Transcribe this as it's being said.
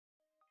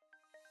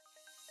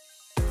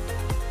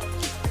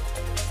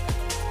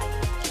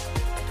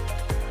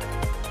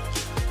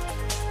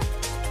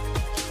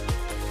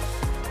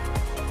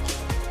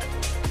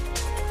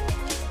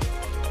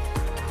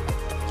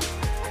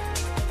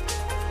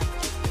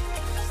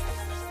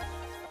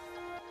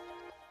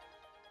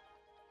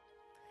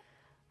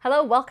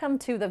Hello, welcome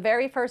to the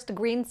very first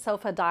Green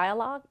Sofa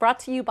Dialogue, brought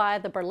to you by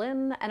the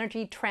Berlin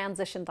Energy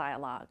Transition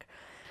Dialogue.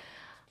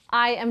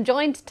 I am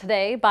joined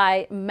today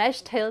by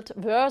Mechthild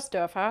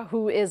Wörsdörfer,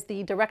 who is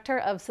the Director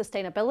of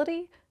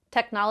Sustainability,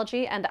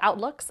 Technology and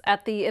Outlooks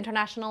at the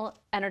International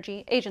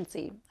Energy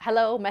Agency.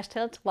 Hello,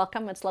 Mechthild,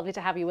 welcome. It's lovely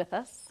to have you with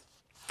us.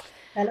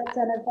 Hello,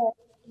 Jennifer.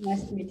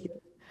 Nice to meet you.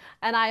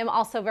 And I am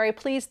also very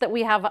pleased that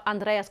we have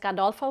Andreas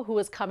Gandolfo, who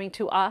is coming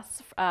to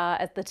us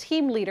as the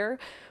team leader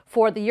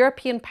for the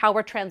European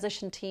Power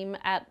Transition Team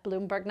at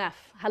BloombergNEF.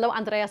 Hello,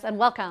 Andreas, and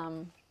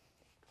welcome.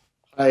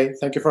 Hi,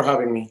 thank you for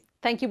having me.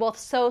 Thank you both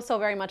so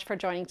very much for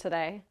joining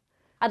today.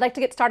 I'd like to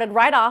get started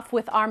right off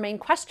with our main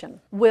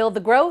question. Will the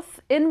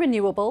growth in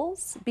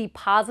renewables be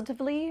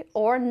positively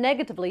or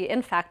negatively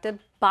impacted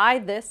by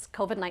this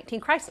COVID-19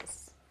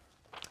 crisis?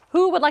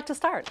 Who would like to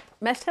start?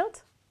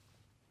 Mechthild?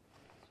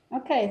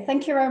 Okay,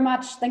 thank you very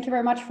much. Thank you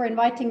very much for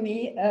inviting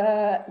me.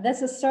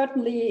 This is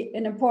certainly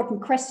an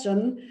important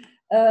question.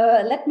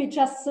 Let me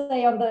just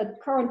say on the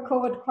current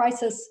COVID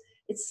crisis,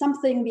 it's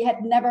something we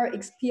had never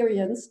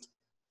experienced,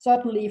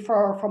 certainly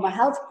from a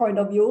health point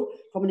of view,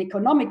 from an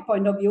economic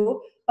point of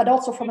view, but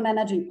also from an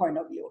energy point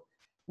of view.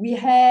 We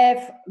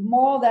have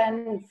more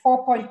than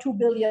 4.2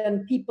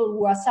 billion people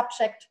who are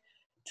subject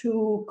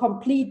to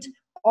complete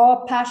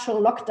or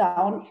partial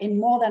lockdown in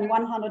more than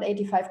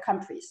 185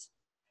 countries.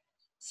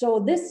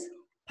 So this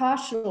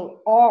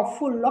partial or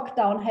full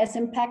lockdown has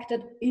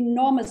impacted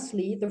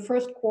enormously the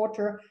first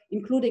quarter,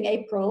 including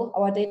April.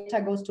 Our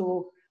data goes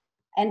to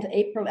end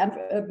April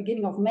and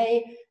beginning of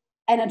May,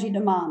 energy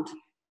demand.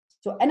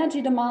 So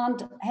energy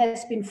demand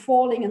has been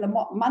falling in the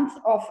month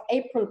of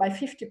April by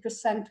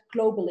 50%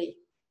 globally.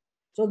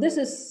 So this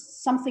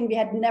is something we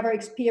had never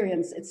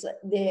experienced. It's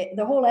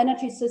the whole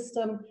energy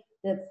system,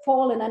 the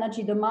fall in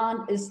energy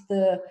demand is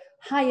the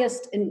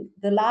highest in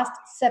the last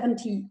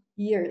 70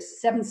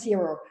 years, 70.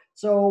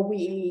 So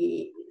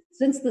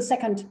since the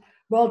Second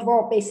World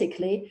War,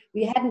 basically,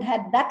 we hadn't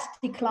had that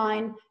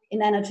decline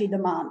in energy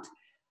demand.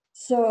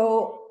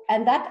 So,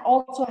 and that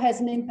also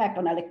has an impact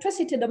on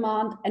electricity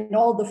demand and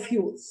all the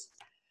fuels.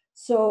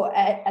 So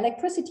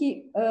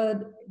electricity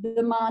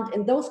demand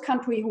in those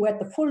countries who had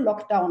the full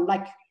lockdown,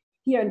 like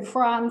here in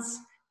France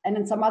and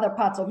in some other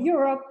parts of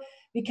Europe,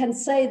 we can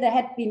say there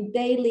had been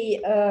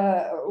daily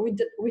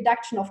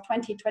reduction of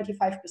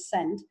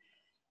 20–25%.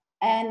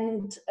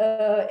 And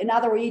in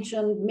other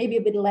regions, maybe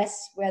a bit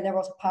less where there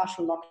was a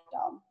partial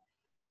lockdown.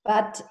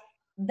 But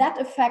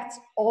that affects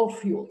all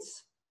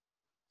fuels.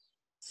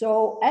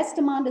 So as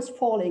demand is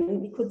falling,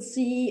 we could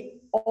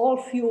see all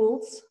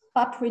fuels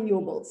but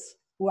renewables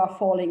who are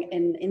falling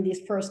in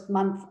this first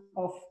month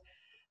of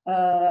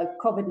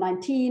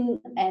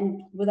COVID-19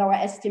 and with our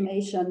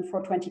estimation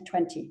for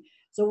 2020.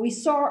 So we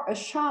saw a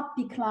sharp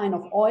decline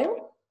of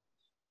oil,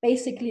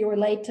 basically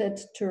related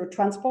to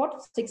transport.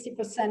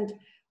 60%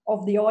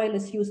 of the oil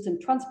is used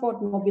in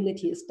transport,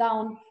 mobility is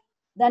down.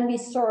 Then we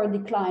saw a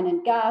decline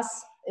in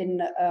gas,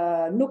 in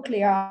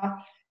nuclear,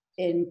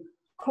 in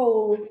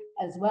coal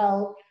as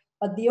well.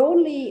 But the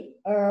only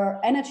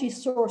energy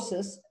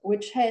sources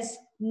which has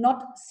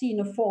not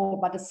seen a fall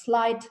but a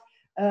slight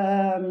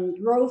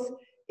growth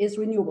is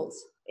renewables.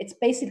 It's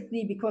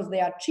basically because they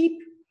are cheap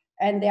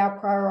and they are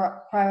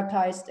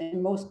prioritized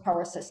in most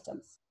power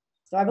systems.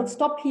 So I will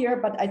stop here,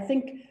 but I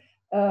think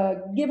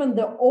given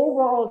the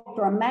overall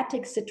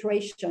dramatic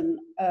situation,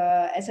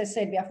 as I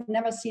said, we have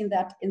never seen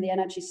that in the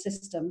energy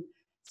system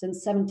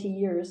since 70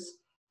 years.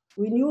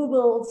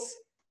 Renewables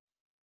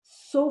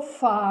so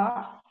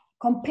far,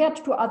 compared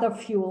to other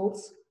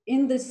fuels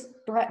in this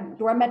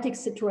dramatic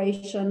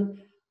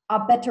situation,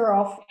 are better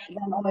off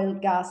than oil,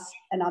 gas,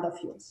 and other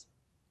fuels.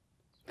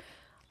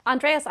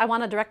 Andreas, I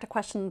want to direct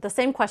the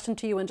same question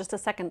to you in just a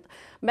second.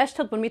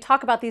 Mechthild, when we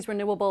talk about these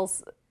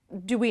renewables,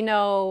 do we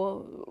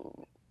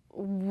know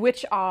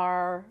which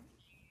are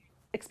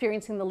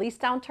experiencing the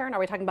least downturn? Are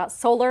we talking about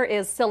solar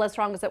is still as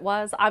strong as it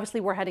was? Obviously,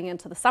 we're heading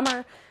into the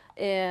summer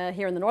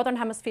here in the Northern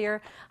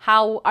Hemisphere.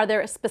 Are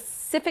there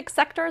specific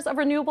sectors of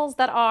renewables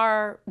that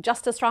are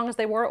just as strong as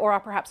they were or are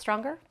perhaps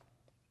stronger?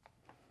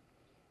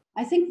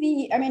 I think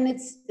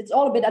it's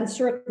all a bit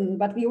uncertain,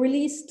 but we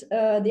released,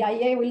 the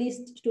IEA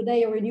released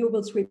today a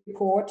renewables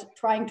report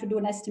trying to do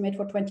an estimate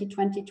for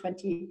 2020,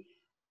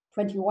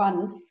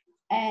 2021.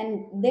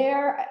 And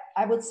there,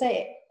 I would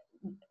say,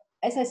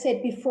 as I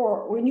said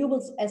before,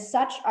 renewables as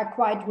such are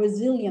quite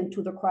resilient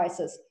to the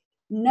crisis.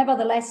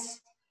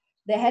 Nevertheless,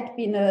 there had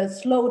been a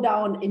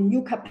slowdown in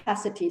new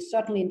capacity,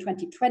 certainly in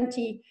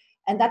 2020,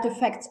 and that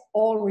affects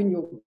all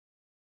renewables.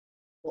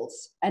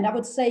 And I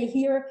would say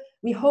here,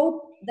 we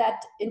hope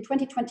that in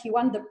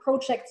 2021, the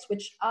projects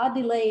which are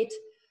delayed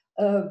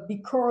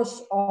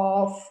because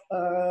of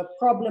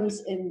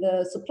problems in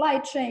the supply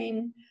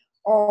chain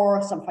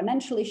or some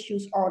financial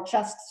issues or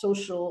just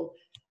social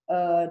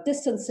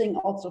distancing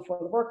also for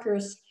the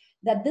workers,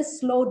 that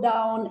this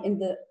slowdown in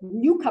the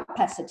new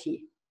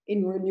capacity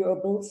in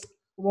renewables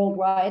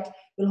worldwide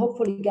will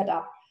hopefully get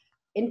up.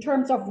 In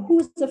terms of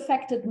who's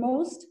affected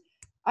most,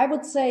 I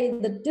would say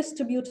the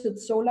distributed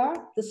solar,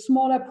 the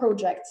smaller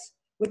projects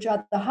which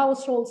are the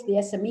households, the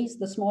SMEs,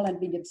 the small and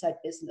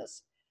medium-sized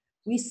business.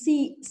 We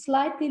see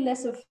slightly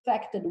less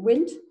affected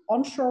wind,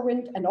 onshore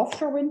wind and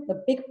offshore wind,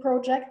 the big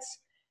projects,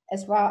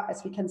 as far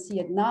as we can see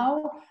it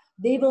now.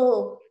 They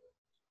will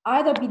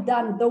either be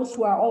done, those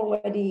who are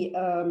already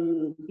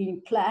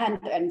being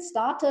planned and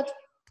started,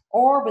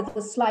 or with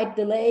a slight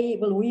delay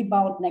will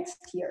rebound next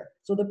year.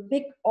 So the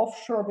big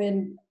offshore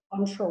wind,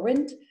 onshore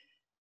wind.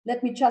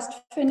 Let me just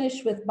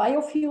finish with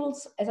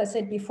biofuels. As I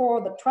said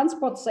before, the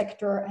transport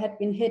sector had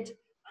been hit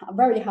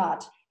very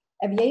hard,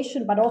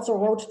 aviation, but also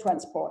road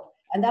transport.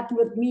 And that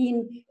would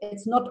mean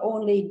it's not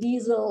only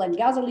diesel and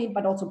gasoline,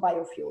 but also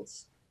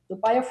biofuels. So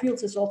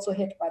biofuels is also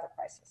hit by the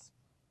crisis.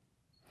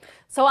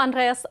 So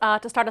Andreas,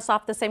 to start us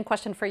off, the same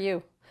question for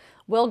you.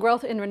 Will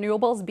growth in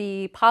renewables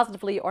be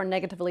positively or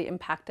negatively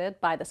impacted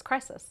by this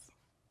crisis?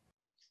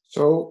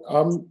 So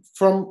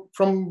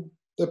from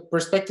the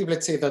perspective,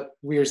 let's say that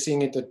we are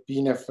seeing it at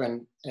BloombergNEF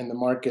and the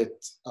market,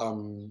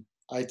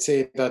 I'd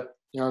say that,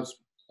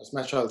 as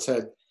Mechthild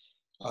said,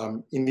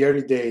 in the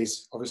early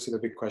days, obviously the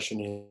big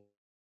question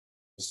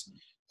is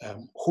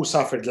who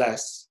suffered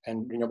less,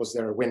 and renewables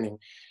there are winning.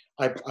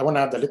 I want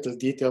to add a little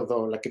detail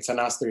though, like it's an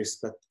asterisk,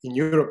 but in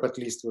Europe at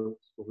least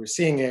we're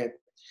seeing it.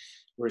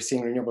 We're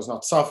seeing renewables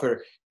not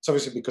suffer. It's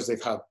obviously because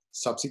they've had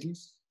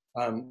subsidies,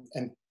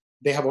 and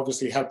they have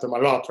obviously helped them a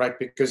lot, right?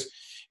 Because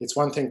it's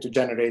one thing to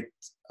generate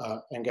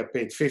and get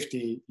paid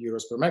 50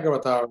 euros per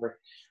megawatt hour,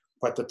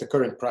 but at the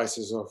current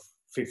prices of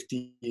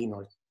 15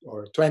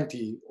 or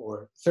 20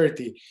 or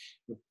 30,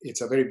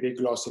 it's a very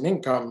big loss in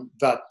income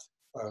that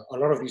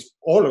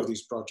all of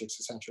these projects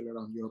essentially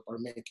around Europe are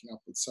making up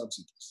with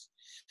subsidies.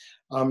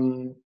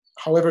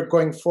 However,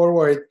 going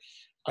forward,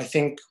 I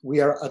think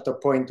we are at a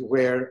point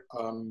where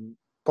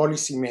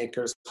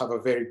policymakers have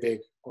a very big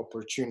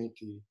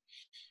opportunity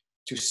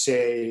to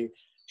say,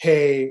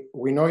 hey,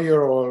 we know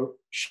you're all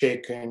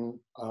shaken.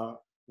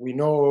 We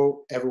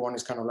know everyone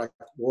is kind of like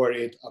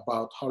worried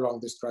about how long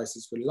this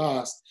crisis will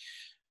last.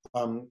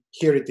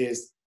 Here it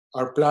is.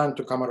 Our plan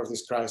to come out of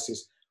this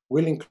crisis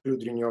will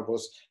include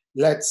renewables.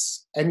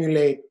 Let's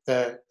emulate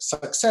the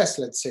success,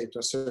 let's say, to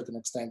a certain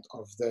extent,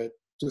 of the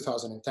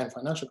 2010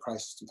 financial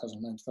crisis,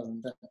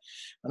 2009-2010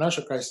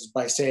 financial crisis,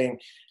 by saying,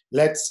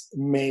 let's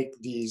make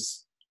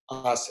these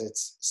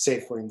assets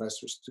safe for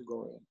investors to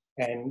go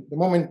in. And the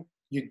moment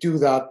you do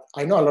that,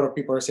 I know a lot of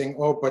people are saying,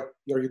 oh, but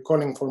are you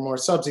calling for more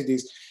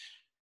subsidies?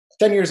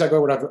 10 years ago, I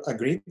would have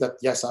agreed that,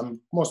 yes, I'm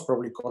most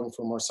probably calling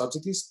for more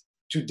subsidies.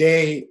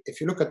 Today,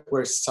 if you look at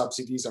where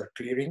subsidies are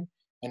clearing,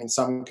 and in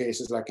some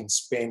cases, like in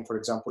Spain, for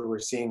example, we're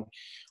seeing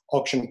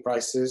auction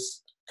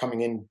prices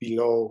coming in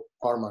below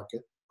power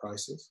market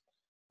prices.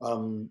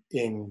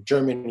 In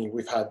Germany,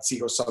 we've had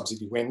zero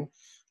subsidy win,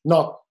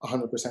 not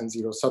 100%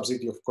 zero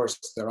subsidy. Of course,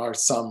 there are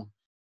some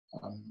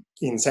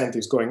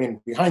incentives going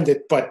in behind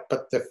it, but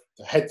the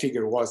head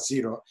figure was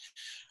zero.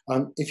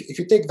 If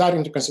you take that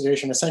into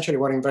consideration, essentially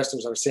what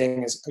investors are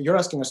saying is, you're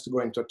asking us to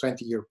go into a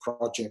 20-year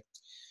project.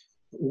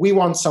 We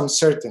want some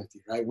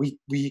certainty, right?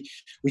 We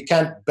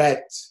can't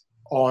bet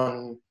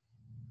on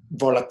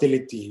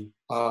volatility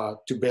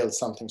to build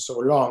something so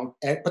long.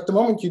 But the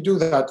moment you do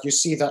that, you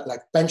see that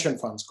like pension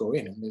funds go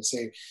in and they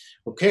say,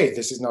 okay,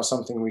 this is now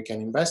something we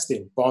can invest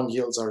in. Bond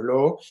yields are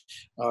low.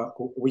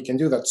 We can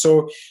do that.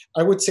 So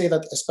I would say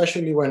that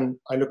especially when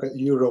I look at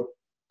Europe,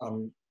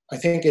 I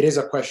think it is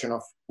a question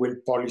of will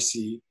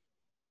policy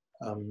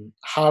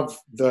have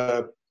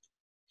the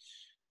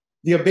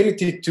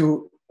ability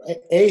to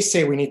A,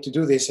 say we need to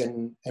do this,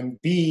 and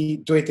B,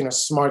 do it in a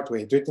smart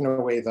way, do it in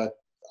a way that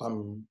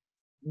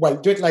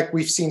do it like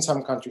we've seen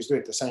some countries do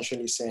it,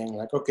 essentially saying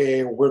like,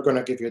 okay, we're going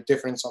to give you a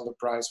difference on the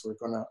price. We're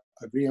going to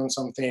agree on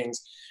some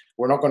things.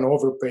 We're not going to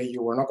overpay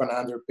you. We're not going to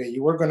underpay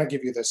you. We're going to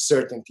give you the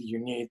certainty you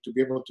need to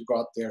be able to go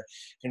out there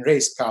and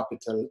raise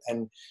capital.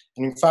 And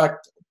in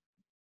fact,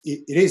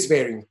 it is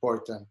very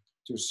important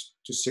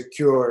to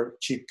secure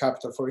cheap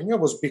capital for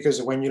renewables,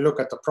 because when you look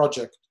at the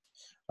project,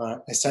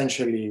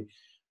 essentially,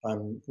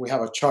 we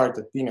have a chart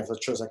at BloombergNEF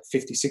that shows like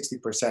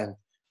 50-60%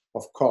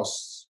 of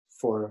costs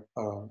for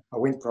a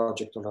wind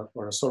project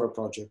or a solar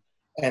project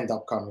end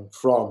up coming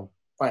from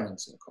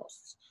financing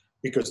costs,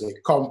 because they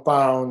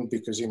compound,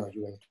 because you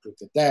include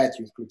the debt,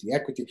 you include the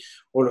equity,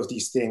 all of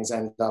these things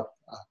end up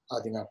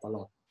adding up a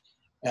lot.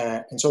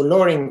 And so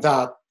lowering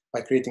that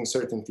by creating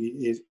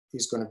certainty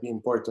is going to be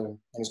important,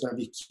 and it's going to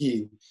be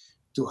key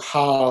to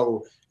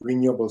how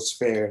renewables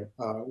fare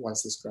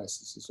once this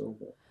crisis is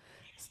over.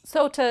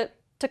 So to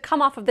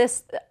come off of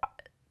this,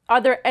 are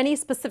there any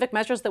specific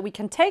measures that we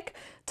can take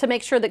to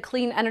make sure that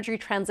clean energy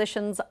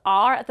transitions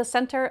are at the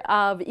center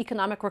of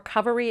economic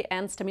recovery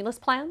and stimulus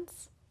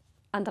plans?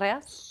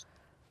 Andreas?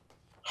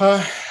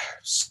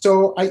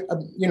 So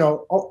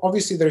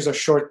obviously there's a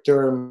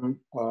short-term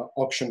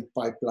auction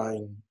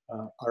pipeline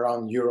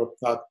around Europe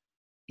that,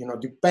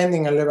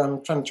 depending a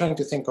little, I'm trying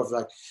to think of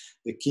like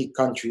the key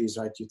countries,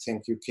 right? You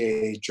think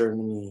UK,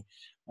 Germany,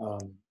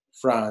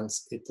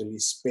 France, Italy,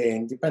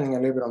 Spain, depending a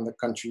little bit on the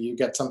country, you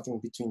get something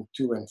between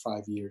 2 and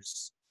 5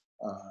 years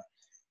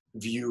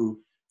view.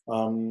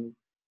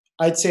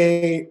 I'd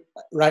say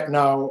right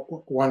now,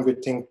 one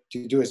good thing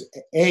to do is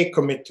A,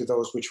 commit to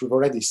those which we've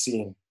already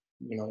seen.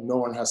 No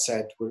one has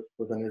said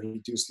we're going to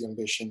reduce the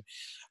ambition.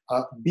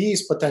 B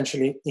is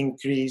potentially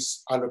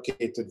increase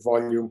allocated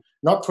volume,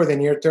 not for the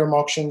near-term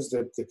auctions.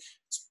 That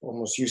it's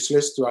almost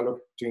useless to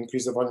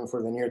increase the volume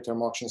for the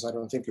near-term auctions. I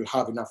don't think you'll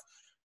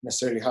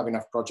necessarily have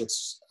enough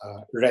projects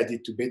ready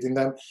to bid in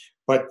them.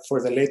 But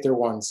for the later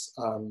ones,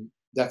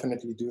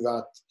 definitely do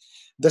that.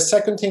 The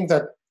second thing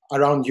that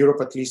around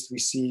Europe, at least, we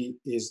see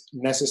is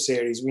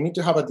necessary is we need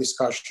to have a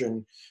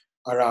discussion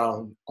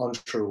around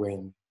onshore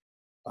wind.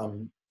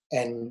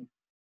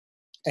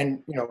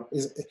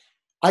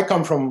 I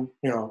come from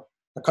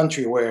a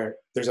country where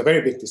there's a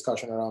very big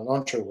discussion around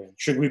onshore wind.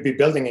 Should we be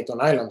building it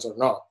on islands or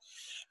not?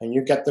 And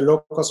you get the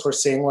locals who are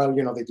saying, well,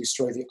 they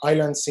destroy the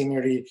island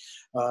scenery.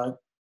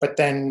 But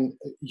then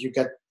you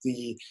get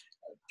the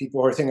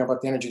people who are thinking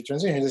about the energy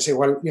transition. They say,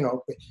 well,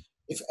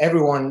 if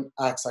everyone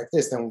acts like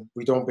this, then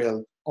we don't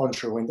build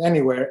onshore wind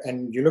anywhere.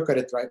 And you look at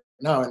it right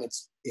now, and it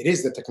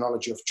is the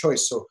technology of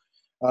choice. So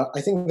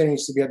I think there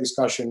needs to be a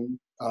discussion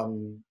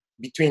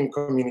between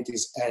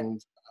communities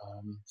and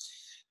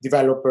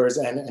developers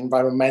and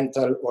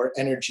environmental or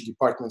energy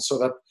departments, so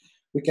that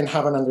we can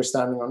have an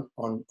understanding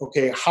on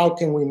okay, how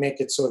can we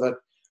make it so that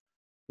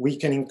we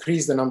can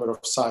increase the number of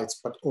sites,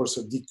 but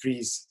also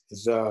decrease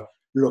the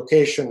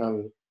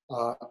locational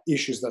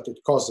issues that it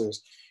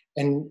causes.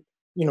 And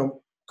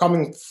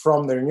coming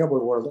from the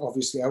renewable world,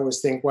 obviously, I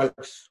always think, well,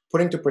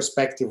 put into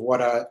perspective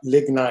what a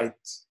lignite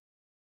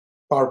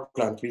power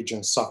plant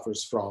region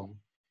suffers from,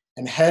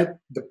 and help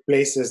the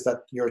places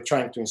that you're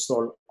trying to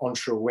install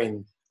onshore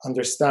wind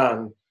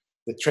understand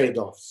the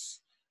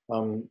trade-offs.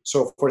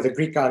 So for the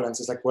Greek islands,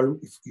 it's like, well,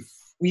 if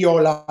we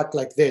all act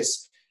like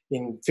this,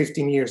 in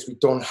 15 years, we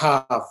don't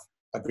have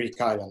a Greek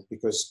island,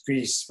 because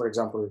Greece, for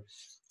example,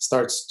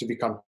 starts to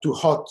become too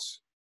hot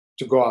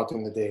to go out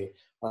in the day.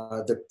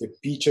 The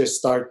beaches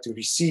start to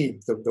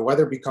recede, the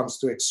weather becomes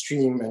too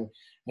extreme.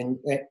 And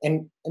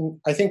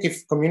I think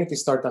if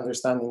communities start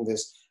understanding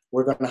this,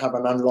 we're going to have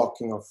an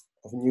unlocking of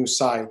new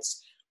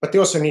sites, but they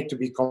also need to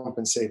be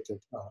compensated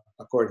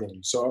accordingly.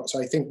 So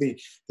I think the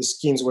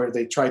schemes where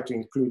they try to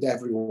include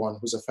everyone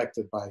who's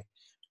affected by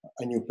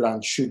a new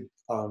plant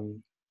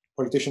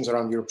politicians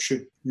around Europe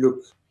should look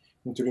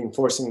into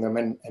reinforcing them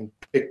and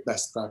pick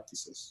best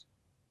practices.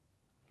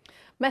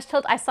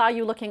 Mechthild, I saw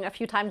you looking a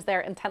few times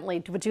there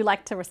intently. Would you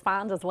like to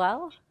respond as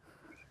well?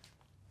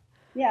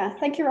 Yeah,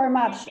 thank you very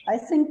much. I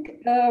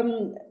think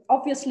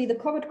obviously the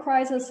COVID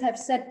crisis have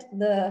set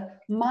the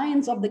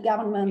minds of the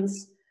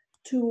governments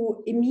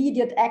to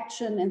immediate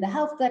action in the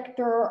health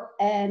sector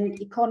and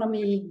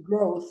economy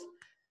growth.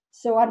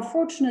 So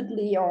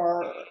unfortunately,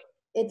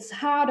 it's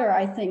harder,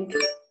 I think,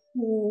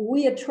 to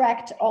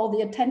re-attract all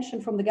the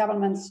attention from the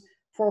governments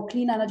for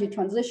clean energy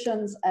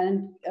transitions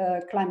and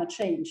climate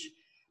change.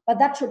 But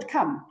that should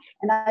come.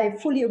 And I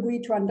fully agree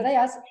to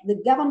Andreas,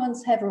 the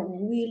governments have a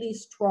really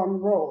strong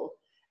role.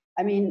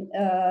 I mean,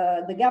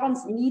 the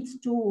governments need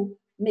to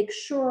make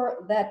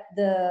sure that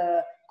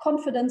the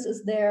confidence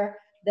is there,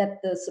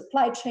 that the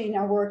supply chain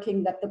are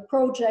working, that the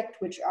projects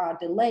which are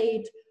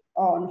delayed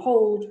or on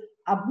hold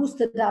are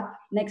boosted up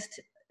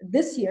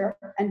this year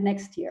and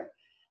next year.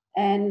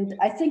 And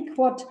I think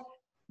what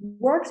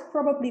works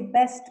probably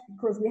best,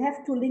 because we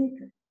have to link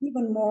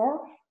even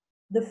more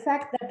the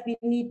fact that we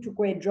need to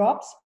create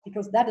jobs,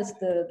 because that is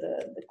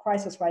the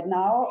crisis right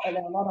now. There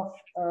are a lot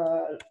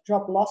of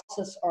job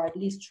losses, or at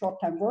least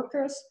short-time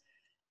workers,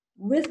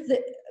 with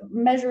the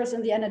measures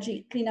in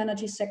the clean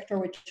energy sector,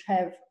 which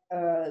have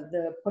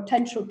the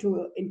potential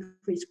to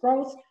increase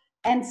growth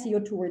and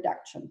CO2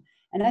 reduction.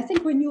 And I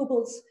think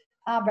renewables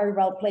are very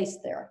well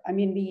placed there. I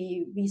mean,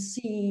 we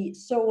see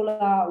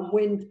solar,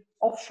 wind,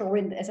 offshore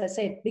wind, as I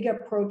said, bigger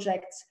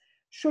projects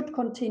should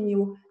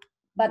continue,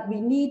 but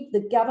we need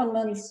the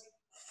government's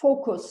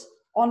focus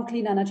on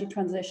clean energy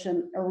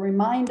transition, a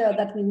reminder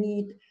that we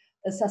need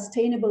a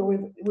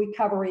sustainable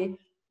recovery,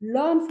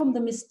 learn from the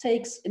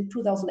mistakes in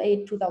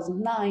 2008,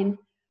 2009,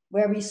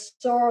 where we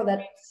saw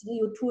that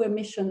CO2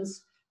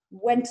 emissions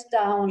went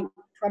down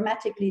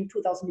dramatically in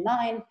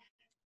 2009,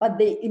 but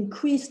they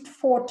increased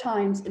 4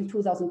 times in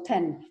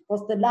 2010. It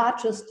was the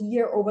largest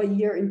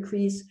year-over-year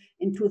increase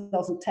in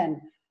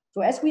 2010.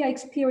 So as we are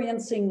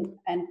experiencing,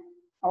 and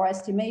our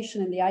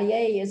estimation in the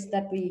IEA is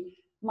that we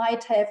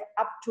might have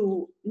up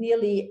to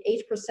nearly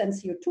 8%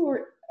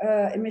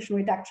 CO2 emission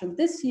reduction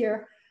this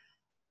year,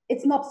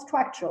 it's not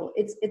structural.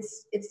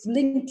 It's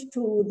linked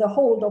to the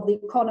hold of the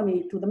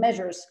economy, to the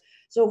measures.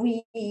 So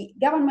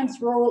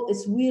government's role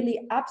is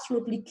really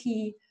absolutely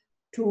key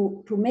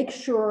to make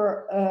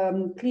sure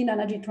clean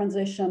energy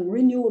transition,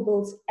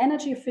 renewables,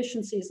 energy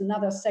efficiency is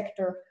another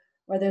sector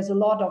where there's a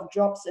lot of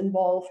jobs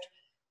involved,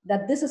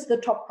 that this is the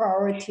top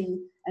priority.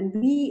 And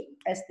we,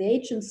 as the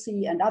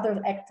agency and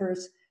other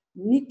actors,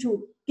 need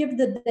to give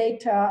the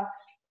data,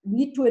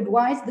 need to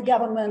advise the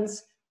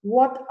governments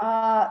what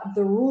are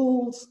the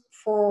rules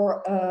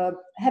for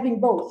having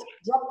both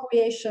job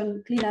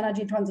creation, clean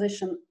energy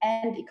transition,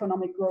 and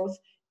economic growth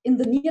in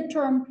the near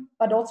term,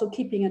 but also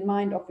keeping in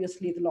mind,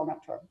 obviously, the longer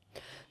term.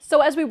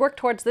 So as we work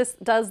towards this,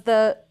 does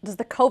the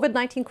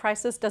COVID-19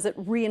 crisis, does it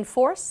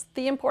reinforce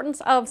the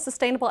importance of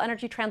sustainable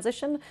energy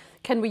transition?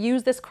 Can we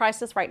use this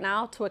crisis right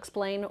now to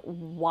explain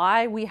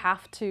why we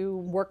have to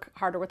work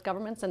harder with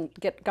governments and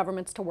get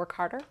governments to work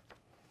harder?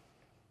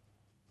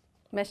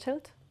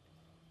 Mechthild?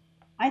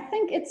 I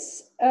think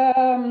it's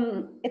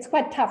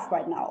quite tough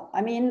right now.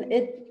 I mean,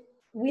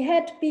 we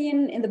had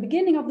been, in the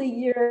beginning of the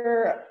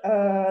year,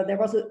 there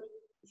was a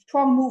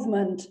strong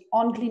movement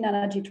on clean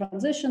energy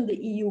transition, the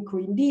EU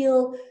Green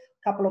Deal,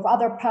 a couple of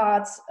other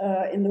parts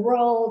in the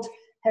world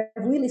have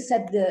really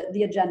set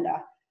the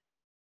agenda.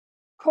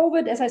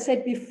 COVID, as I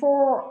said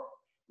before,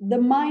 the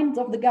minds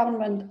of the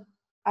government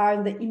are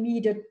in the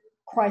immediate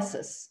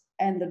crisis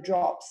and the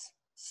jobs.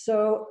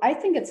 So I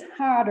think it's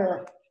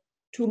harder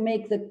to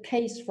make the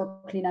case for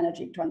clean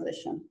energy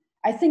transition.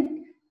 I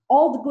think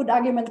all the good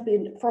arguments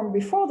from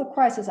before the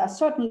crisis are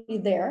certainly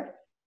there,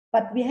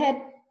 but we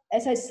had,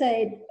 as I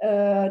said,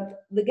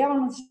 the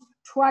government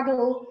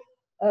struggle,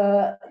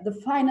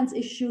 the finance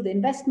issue, the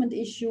investment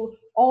issue,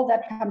 all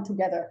that come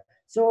together.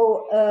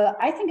 So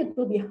I think it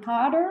will be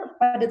harder,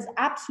 but it's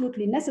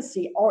absolutely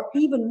necessary, or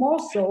even more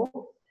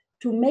so,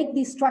 to make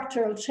these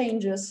structural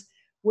changes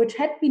which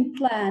had been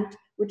planned,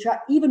 which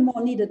are even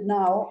more needed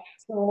now.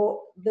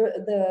 So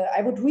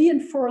I would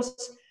reinforce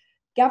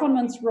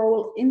government's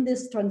role in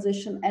this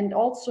transition, and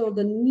also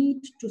the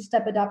need to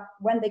step it up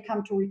when they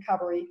come to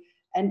recovery.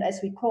 And as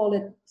we call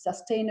it,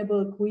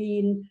 sustainable,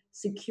 green,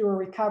 secure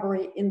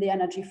recovery in the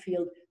energy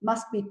field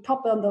must be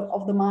top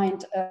of the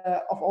mind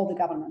of all the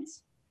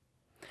governments.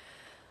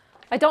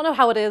 I don't know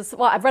how it is.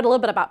 Well, I've read a little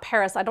bit about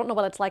Paris. I don't know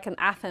what it's like in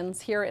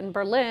Athens. Here in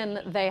Berlin,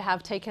 they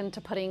have taken to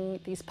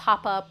putting these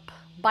pop-up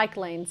bike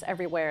lanes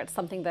everywhere. It's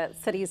something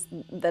that cities,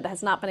 that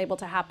has not been able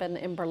to happen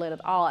in Berlin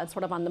at all. And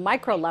sort of on the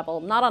micro level,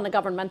 not on a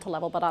governmental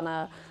level, but on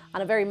a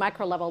very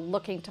micro level,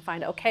 looking to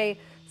find, okay,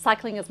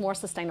 cycling is more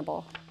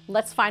sustainable.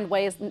 Let's find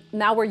ways.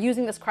 Now we're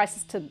using this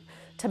crisis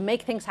to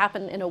make things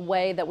happen in a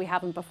way that we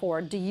haven't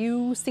before. Do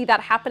you see that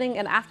happening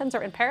in Athens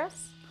or in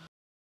Paris?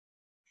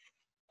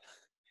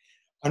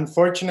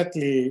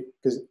 Unfortunately,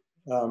 because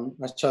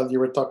Mechthild, you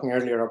were talking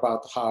earlier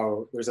about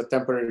how there's a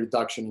temporary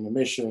reduction in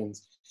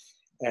emissions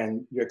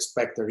and you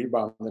expect a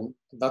rebound. And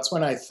that's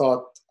when I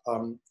thought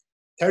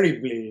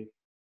terribly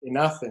in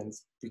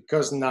Athens,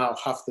 because now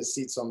half the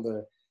seats on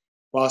the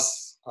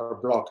bus are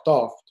blocked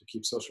off to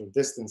keep social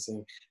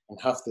distancing, and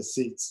half the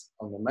seats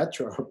on the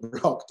metro are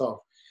blocked off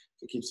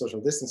to keep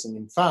social distancing.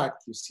 In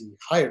fact, you see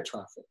higher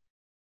traffic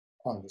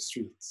on the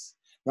streets.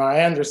 Now,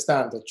 I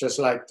understand that just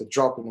like the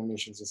drop in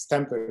emissions is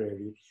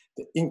temporary,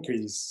 the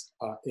increase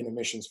in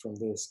emissions from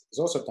this is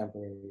also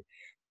temporary.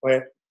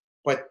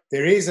 But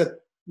there is a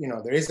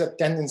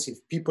tendency, if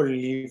people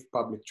leave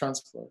public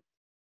transport,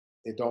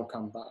 they don't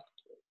come back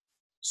to it.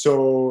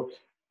 So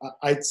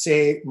I'd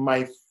say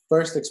my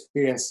first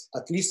experience,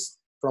 at least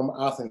from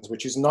Athens,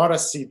 which is not a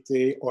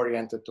city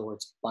oriented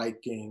towards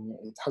biking,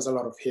 it has a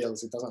lot of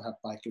hills, it doesn't have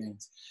bike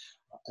lanes.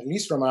 At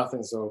least from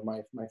Athens, though,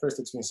 my first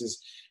experience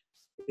is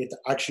it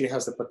actually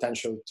has the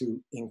potential to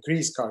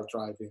increase car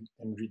driving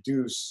and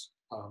reduce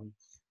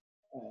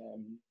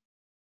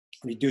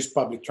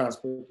public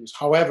transport use.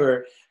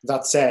 However,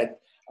 that said,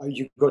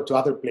 you go to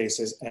other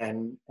places,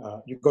 and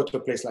you go to a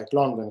place like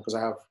London, because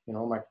I have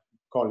my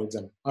colleagues,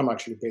 and I'm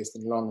actually based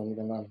in London,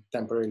 even though I'm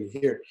temporarily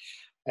here,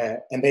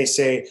 and they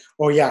say,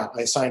 "Oh yeah,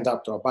 I signed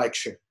up to a bike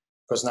share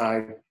because now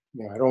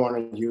I don't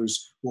want to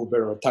use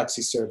Uber or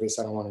taxi service.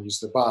 I don't want to use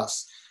the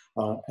bus."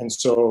 And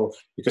so,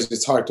 because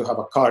it's hard to have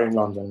a car in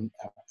London,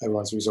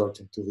 everyone's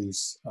resorting to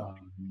these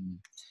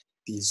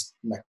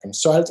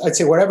mechanisms. So I'd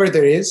say wherever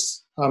there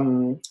is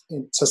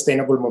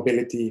sustainable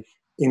mobility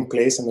in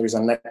place, and there is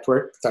a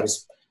network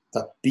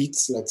that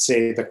beats, let's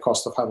say, the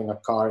cost of having a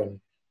car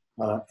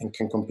and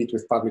can compete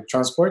with public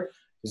transport,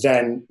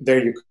 then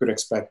there you could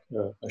expect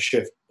a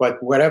shift.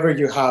 But wherever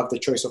you have the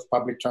choice of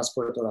public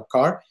transport or a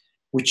car,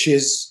 which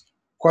is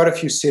quite a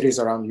few cities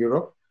around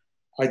Europe,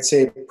 I'd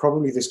say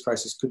probably this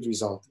crisis could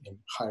result in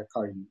higher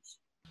car use.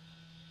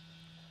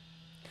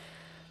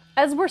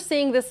 As we're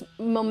seeing this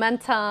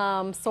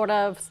momentum sort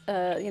of,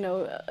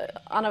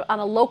 on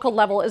a local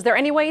level, is there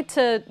any way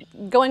to,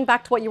 going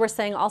back to what you were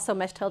saying also,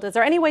 Mechthild, is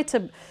there any way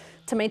to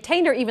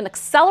maintain or even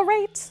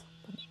accelerate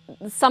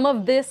some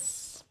of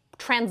this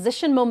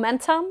transition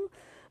momentum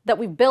that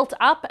we've built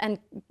up, and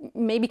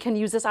maybe can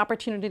use this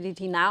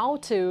opportunity now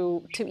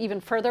to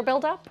even further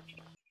build up?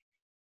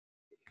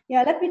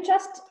 Yeah, let me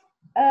just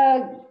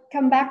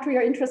come back to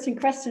your interesting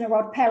question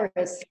about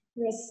Paris.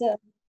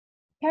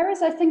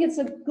 Paris, I think it's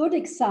a good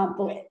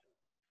example.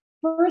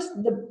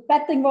 First, the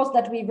bad thing was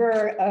that we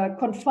were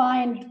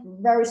confined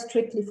very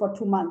strictly for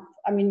 2 months.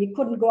 I mean, we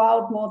couldn't go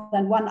out more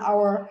than 1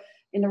 hour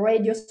in a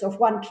radius of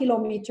 1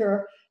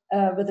 kilometer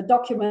with a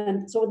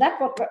document. So that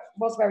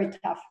was very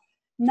tough.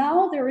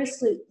 Now there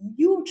is a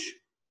huge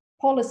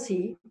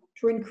policy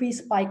to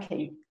increase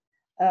biking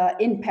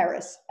in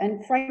Paris.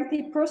 And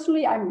frankly,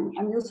 personally,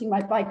 I'm using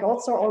my bike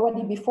also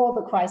already before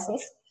the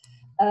crisis.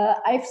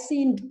 I've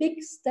seen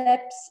big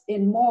steps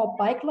in more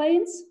bike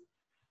lanes.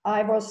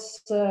 I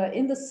was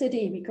in the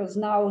city because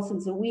now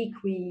since a week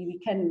we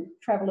can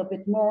travel a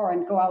bit more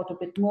and go out a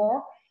bit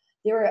more.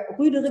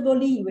 Rue de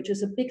Rivoli, which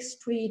is a big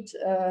street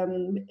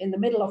in the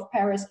middle of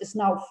Paris, is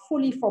now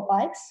fully for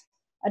bikes.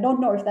 I don't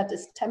know if that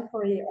is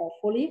temporary or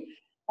fully.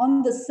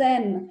 On the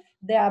Seine,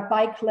 there are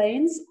bike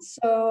lanes.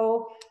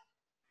 So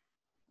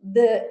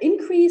the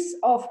increase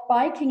of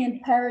biking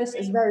in Paris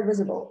is very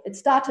visible. It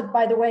started,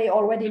 by the way,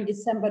 already in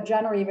December,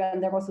 January,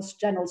 when there was this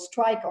general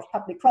strike of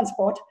public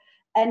transport,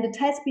 and it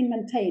has been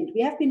maintained.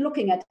 We have been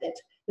looking at it.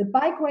 The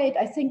bike rate,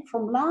 I think,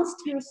 from last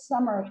year's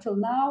summer till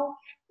now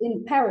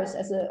in Paris,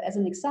 as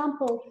an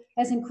example,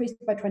 has increased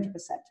by 20%.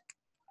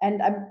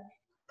 And I'm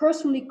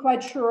personally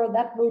quite sure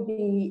that will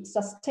be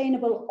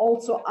sustainable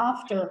also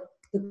after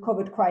the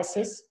COVID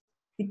crisis,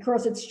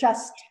 because it's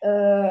just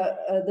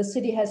the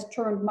city has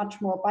turned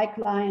much more bike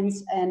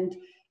lines, and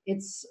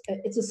it's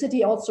a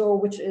city also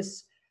which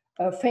is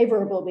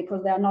favorable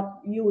because there are not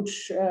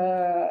huge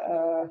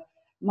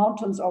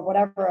mountains or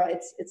whatever.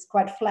 It's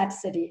quite flat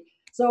city.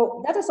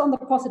 So that is on the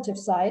positive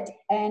side.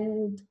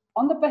 And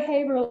on the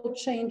behavioral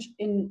change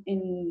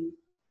in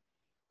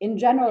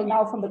general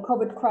now from the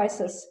COVID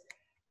crisis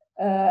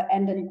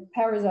and in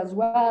Paris as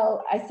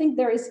well, I think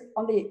there is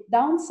on the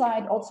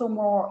downside also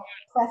more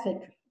traffic,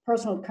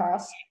 personal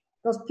cars,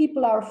 because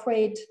people are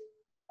afraid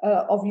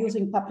of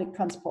using public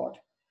transport.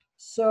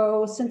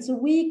 So since a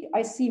week,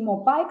 I see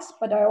more bikes,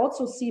 but I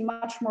also see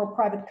much more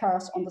private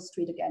cars on the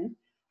street again,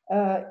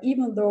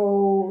 even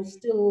though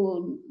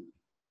still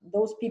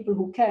those people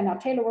who can are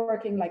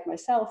teleworking like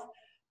myself,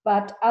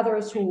 but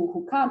others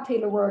who can't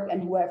telework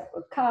and who have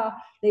a car,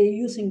 they're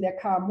using their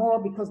car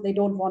more because they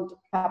don't want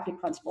public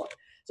transport.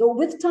 So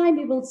with time,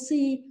 we will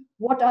see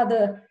what are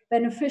the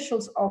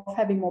beneficials of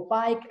having more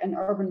bike and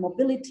urban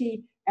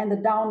mobility, and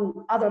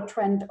the other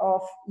trend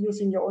of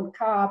using your own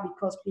car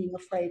because being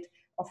afraid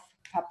of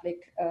public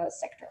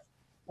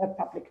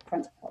public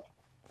transport.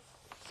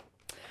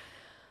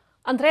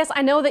 Andreas,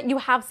 I know that you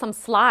have some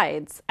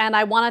slides, and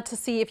I wanted to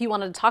see if you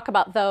wanted to talk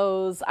about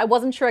those. I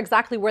wasn't sure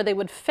exactly where they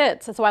would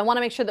fit, so I want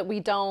to make sure that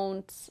we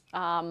don't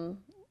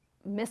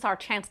miss our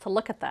chance to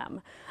look at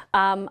them.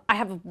 I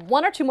have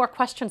one or two more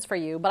questions for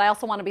you, but I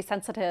also want to be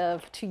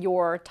sensitive to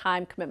your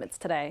time commitments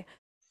today.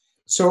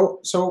 So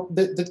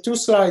the two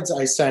slides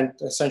I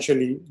sent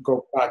essentially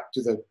go back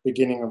to the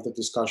beginning of the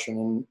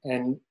discussion,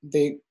 and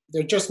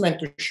they're just meant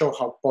to show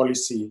how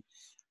policy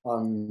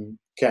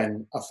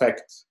can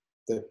affect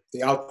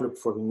the outlook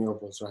for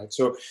renewables, right?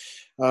 So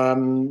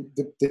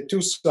the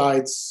two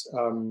slides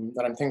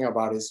that I'm thinking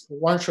about is,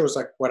 one shows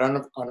like what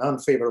an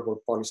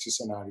unfavorable policy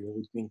scenario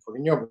would mean for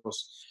renewables.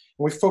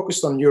 And we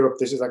focused on Europe.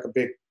 This is like a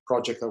big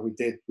project that we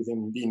did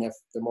within BloombergNEF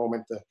the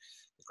moment the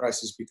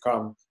crisis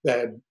began.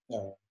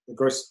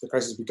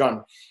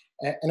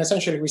 And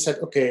essentially we said,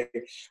 okay,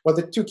 well,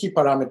 the two key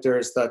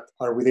parameters that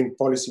are within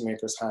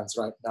policymakers' hands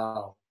right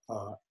now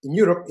in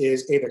Europe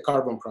is A, the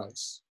carbon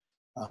price,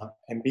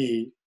 and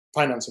B,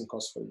 financing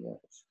costs for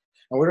renewables.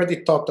 And we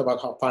already talked about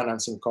how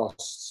financing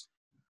costs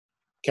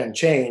can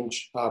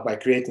change by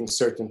creating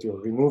certainty or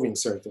removing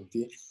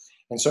certainty.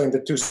 And so in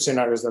the two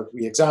scenarios that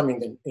we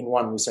examined, in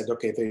one we said,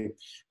 okay, the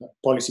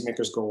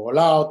policymakers go all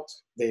out,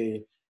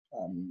 they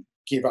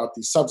give out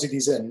these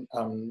subsidies, and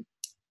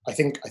I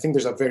think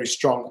there's a very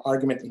strong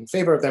argument in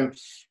favor of them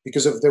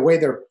because of the way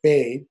they're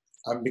paid,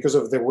 because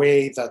of the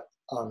way that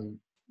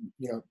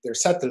they're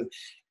settled.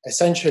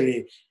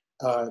 Essentially,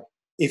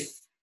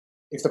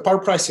 if the power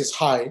price is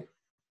high,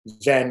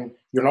 then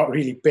you're not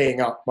really paying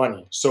out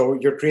money. So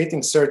you're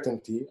creating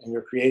certainty, and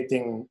you're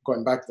creating,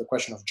 going back to the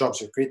question of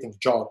jobs, you're creating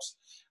jobs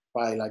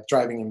by like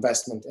driving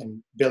investment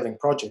and building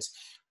projects,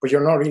 but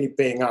you're not really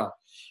paying out.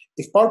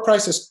 If power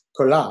prices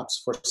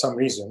collapse for some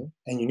reason,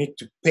 and you need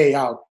to pay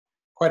out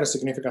quite a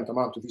significant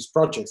amount to these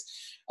projects,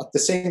 at the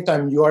same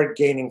time you are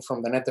gaining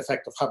from the net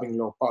effect of having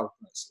low power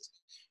prices.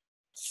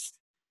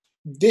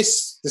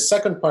 The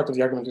second part of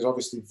the argument is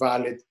obviously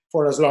valid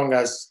for as long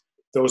as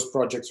those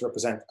projects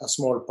represent a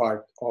small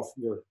part of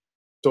your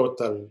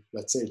total,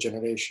 let's say,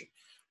 generation.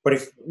 But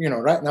if,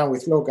 right now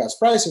with low gas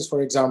prices,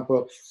 for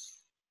example,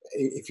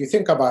 if you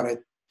think about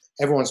it,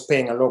 everyone's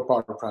paying a low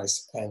power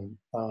price, and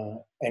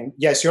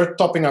yes, you're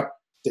topping up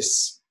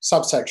this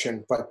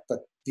subsection, but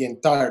the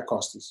entire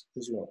cost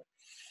is lower.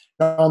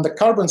 Now, on the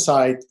carbon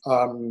side,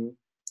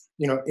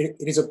 it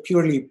is a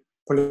purely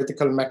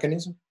political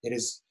mechanism. It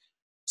is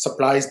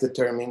supplies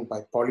determined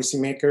by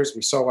policymakers.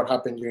 We saw what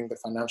happened during the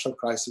financial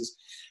crisis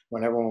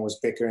when everyone was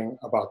bickering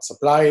about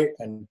supply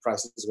and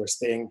prices were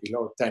staying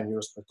below 10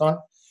 euros per ton.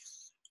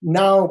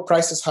 Now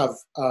prices have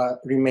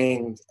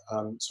remained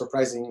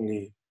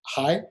surprisingly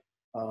high.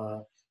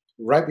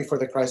 Right before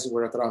the crisis,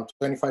 we're at around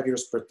 25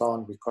 euros per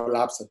ton. We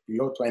collapsed at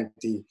below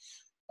 20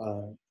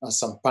 as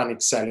some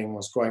panic selling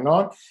was going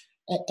on.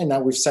 And now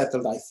we've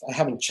settled, I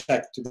haven't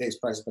checked today's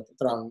price, but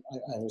around,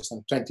 I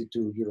understand,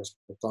 22 euros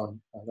per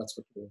ton. That's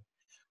what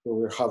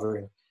we're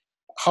hovering.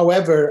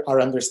 However, our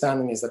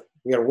understanding is that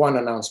we are one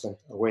announcement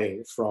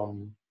away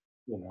from,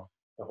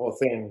 the whole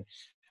thing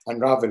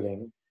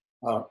unraveling.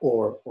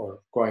 or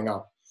going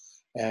up.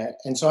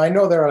 And so I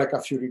know there are like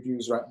a few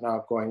reviews right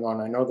now going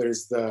on. I know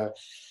there's the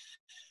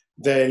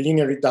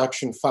linear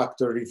reduction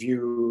factor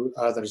review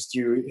that is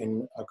due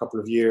in a couple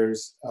of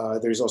years.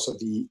 There's also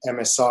the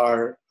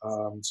MSR,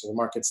 so the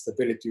market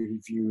stability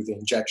review, the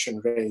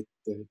injection rate.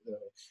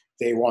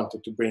 They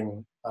wanted to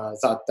bring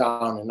that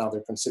down, and now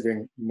they're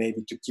considering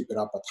maybe to keep it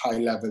up at high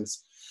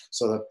levels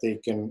so that they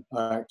can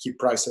keep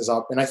prices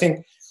up. And I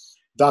think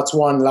that's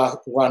one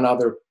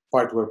other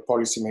part where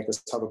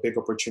policymakers have a big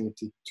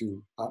opportunity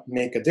to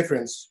make a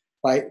difference,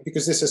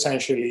 because this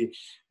essentially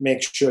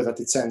makes sure that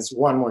it sends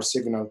one more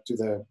signal to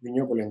the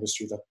renewable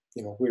industry that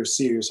we're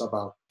serious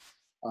about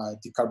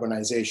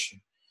decarbonization.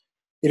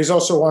 It is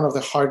also one of the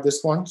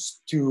hardest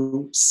ones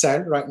to sell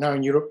right now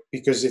in Europe,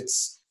 because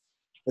it's,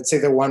 let's say,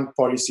 the one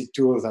policy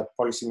tool that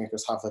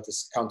policymakers have that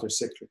is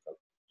counter-cyclical.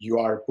 You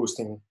are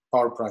boosting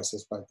power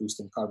prices by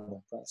boosting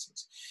carbon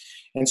prices.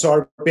 And so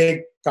our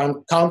big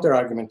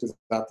counter-argument to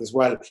that is,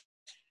 well,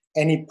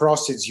 any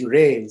proceeds you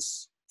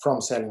raise from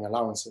selling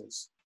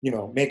allowances,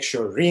 make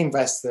sure,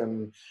 reinvest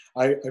them.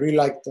 I really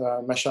liked,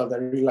 Mechthild, I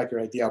really like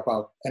your idea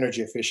about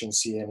energy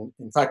efficiency. And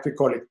in fact, we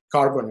call it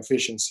carbon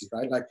efficiency,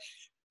 right? Like,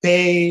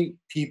 pay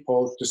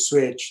people to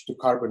switch to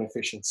carbon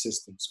efficient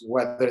systems,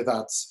 whether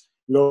that's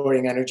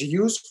lowering energy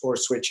use or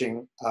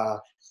switching a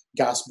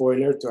gas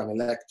boiler to an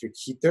electric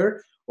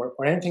heater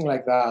or anything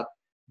like that.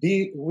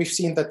 We've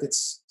seen that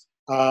it's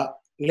a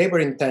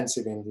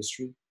labor-intensive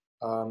industry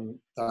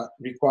that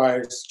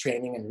requires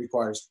training and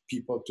requires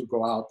people to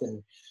go out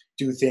and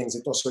do things.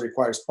 It also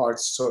requires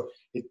parts. So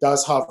it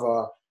does have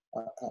a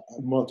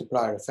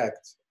multiplier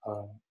effect,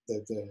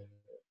 the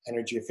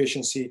energy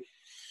efficiency.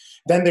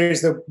 Then there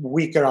is the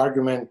weaker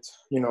argument,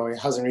 it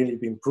hasn't really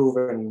been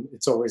proven.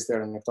 It's always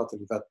there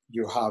anecdotally that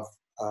you have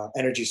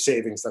energy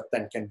savings that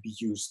then can be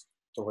used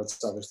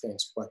towards other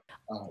things. But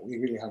we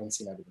really haven't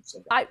seen evidence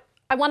of that.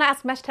 I want to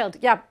ask Mechthild,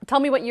 tell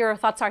me what your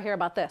thoughts are here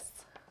about this,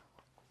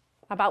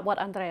 about what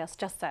Andreas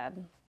just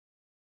said.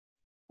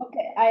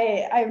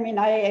 Okay, I mean,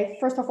 I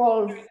first of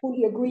all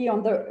fully agree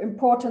on the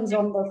importance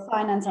on the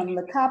finance and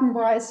the carbon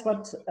price,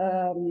 what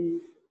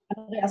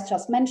Andreas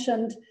just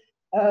mentioned.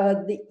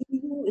 The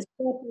EU is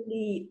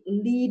certainly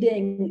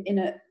leading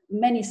in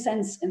many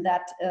sense in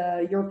that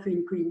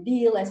European Green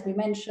Deal, as we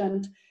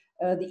mentioned,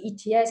 the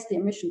ETS, the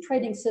emission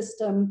trading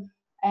system,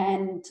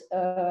 and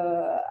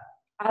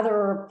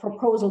other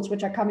proposals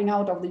which are coming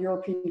out of the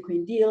European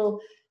Green Deal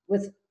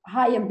with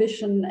high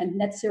ambition and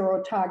net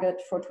zero target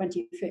for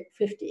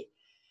 2050.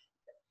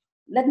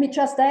 Let me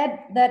just add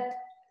that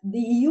the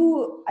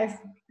EU, I've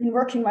been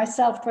working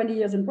myself 20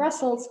 years in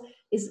Brussels,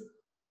 is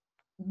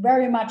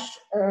very much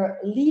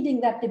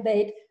leading that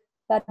debate,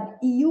 but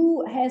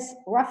EU has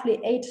roughly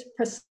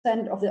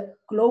 8% of the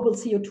global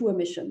CO2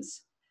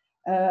 emissions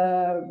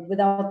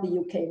without the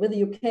UK. With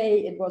the UK,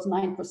 it was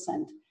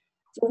 9%.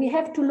 So we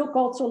have to look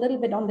also a little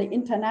bit on the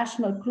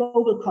international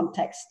global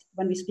context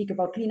when we speak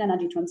about clean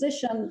energy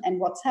transition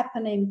and what's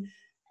happening.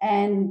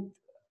 And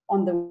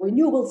on the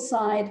renewable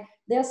side,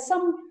 there's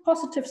some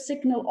positive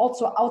signal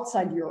also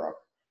outside Europe.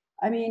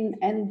 I mean,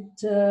 and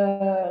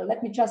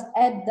let me just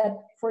add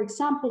that, for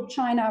example,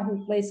 China,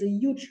 who plays a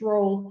huge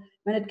role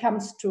when it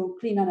comes to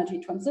clean energy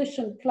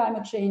transition,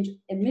 climate change,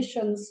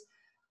 emissions,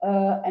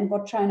 and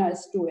what China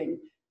is doing.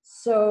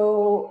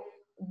 So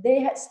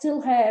they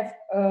still have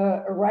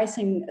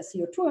rising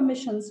CO2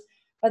 emissions,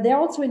 but they're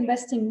also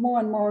investing more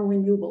and more in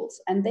renewables.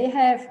 And they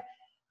have,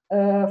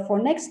 for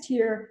next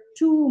year,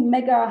 2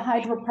 mega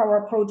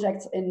hydropower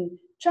projects in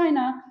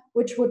China,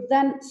 which would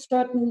then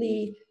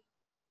certainly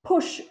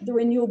push the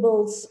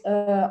renewables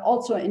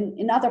also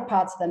in other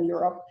parts than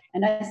Europe.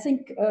 And I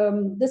think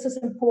this is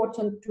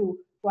important to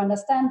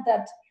understand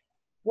that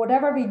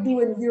whatever we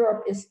do in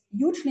Europe is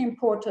hugely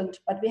important,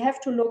 but we have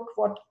to look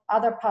what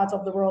other parts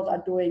of the world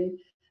are doing,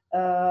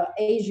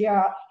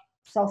 Asia,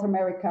 South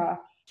America,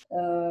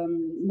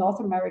 North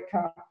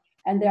America.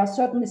 And there are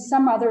certainly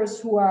some others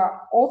who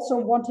are also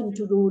wanting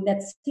to do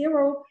net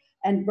zero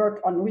and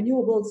work on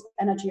renewables,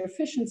 energy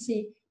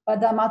efficiency, but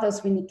there are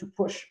others we need to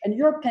push. And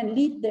Europe can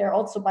lead there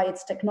also by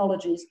its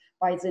technologies,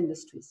 by its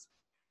industries.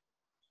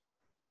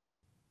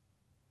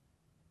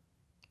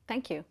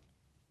 Thank you.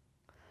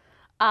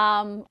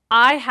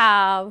 I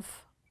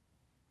have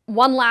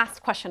one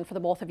last question for the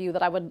both of you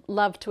that I would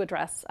love to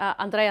address.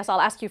 Andreas,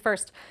 I'll ask you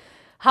first.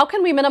 How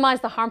can we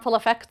minimize the harmful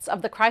effects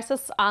of the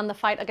crisis on the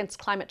fight against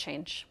climate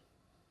change?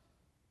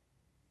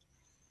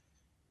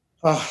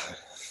 That's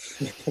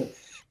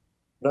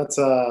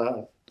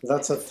a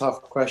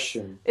tough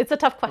question. It's a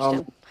tough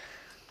question.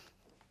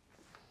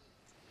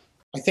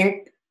 I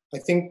think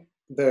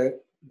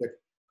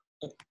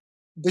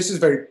this is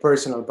very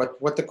personal,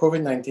 but what the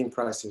COVID-19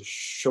 crisis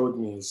showed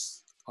me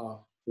is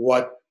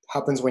what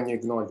happens when you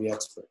ignore the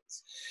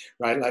experts,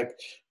 right? Like,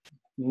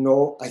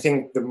 I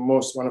think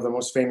one of the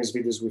most famous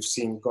videos we've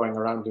seen going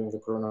around during the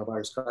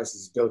coronavirus crisis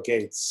is Bill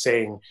Gates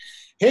saying,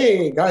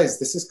 "Hey guys,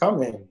 this is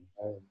coming.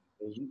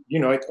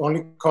 It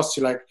only costs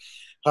you like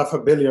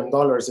 $500 million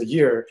a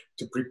year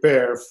to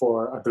prepare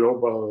for a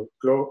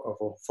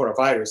for a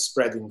virus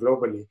spreading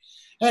globally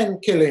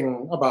and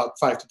killing about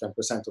 5 to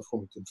 10% of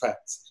whom it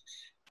infects.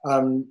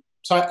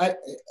 So I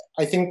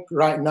think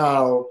right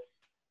now,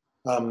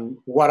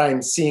 what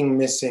I'm seeing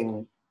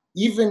missing,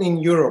 even in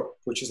Europe,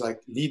 which is like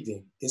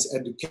leading, is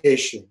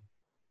education.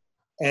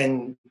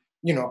 And,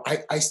 you know,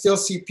 I still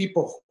see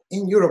people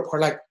in Europe who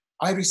are like,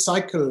 I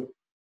recycle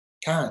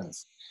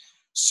cans.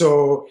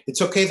 So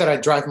it's okay that I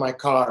drive my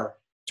car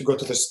to go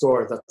to the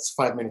store that's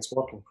 5 minutes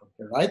walking from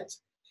here, right?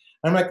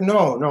 I'm like,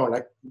 no,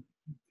 like,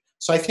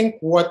 so I think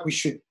what we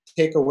should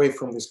take away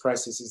from this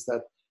crisis is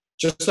that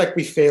just like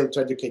we failed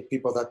to educate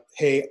people that,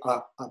 hey,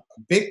 a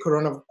big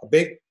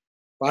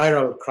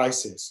viral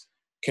crisis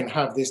can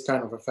have this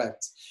kind of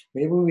effects,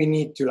 maybe we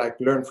need to like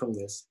learn from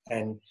this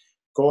and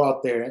go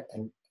out there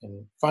and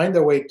find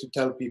a way to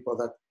tell people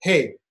that,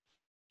 hey,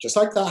 just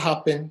like that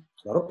happened,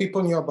 a lot of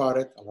people knew about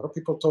it, a lot of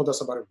people told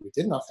us about it, we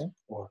did nothing,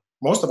 or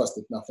most of us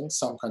did nothing,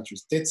 some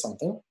countries did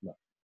something.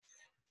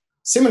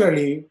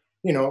 Similarly,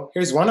 you know,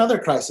 here's one other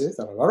crisis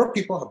that a lot of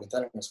people have been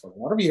telling us for a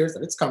lot of years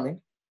that it's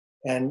coming,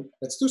 and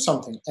let's do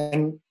something.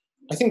 And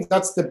I think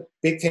that's the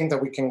big thing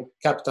that we can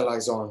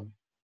capitalize on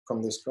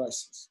from this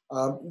crisis.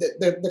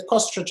 The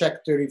cost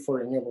trajectory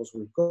for renewables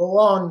will go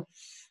on.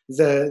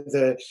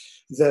 The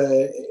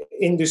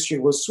industry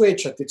will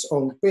switch at its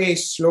own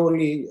pace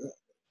slowly.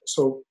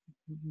 So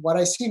what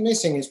I see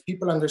missing is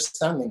people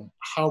understanding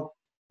how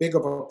big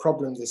of a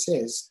problem this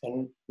is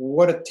and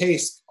what a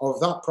taste of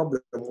that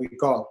problem we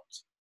got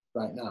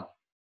right now.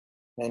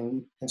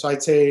 And so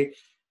I'd say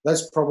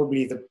that's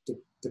probably the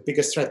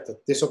biggest threat,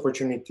 that this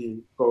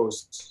opportunity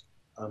goes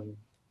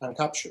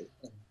uncaptured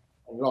and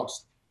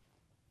lost.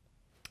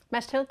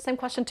 Mechthild, same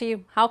question to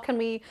you. How can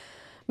we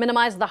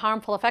minimize the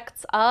harmful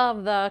effects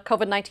of the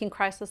COVID-19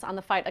 crisis on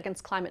the fight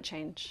against climate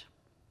change?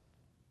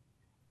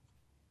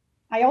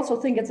 I also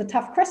think it's a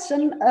tough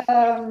question.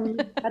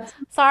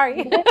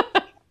 Sorry.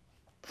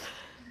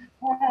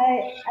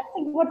 I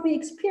think what we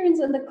experience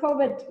in the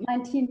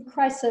COVID-19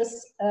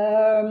 crisis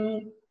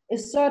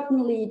is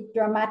certainly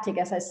dramatic,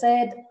 as I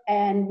said,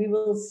 and we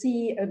will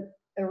see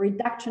a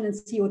reduction in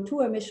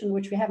CO2 emission,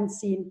 which we haven't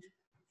seen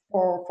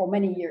for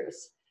many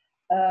years.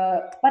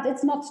 But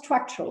it's not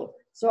structural.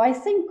 So I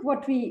think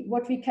what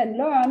we can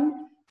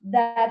learn,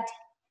 that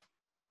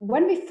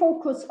when we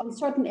focus on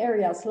certain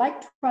areas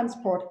like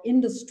transport,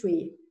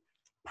 industry,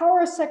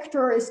 power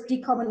sector is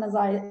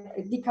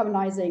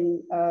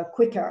decarbonizing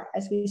quicker.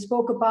 As we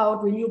spoke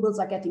about, renewables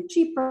are getting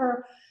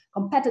cheaper,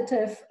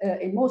 competitive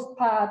in most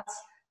parts,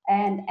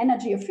 and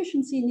energy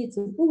efficiency needs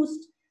a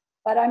boost.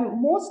 But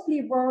I'm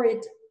mostly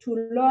worried to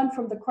learn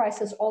from the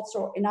crisis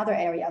also in other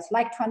areas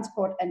like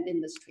transport and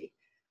industry.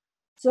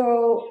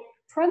 So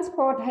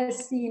transport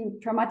has seen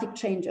dramatic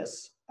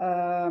changes.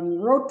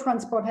 Road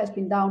transport has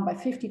been down by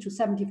 50 to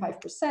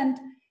 75%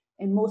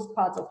 in most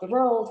parts of the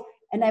world,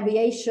 and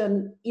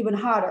aviation even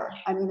harder.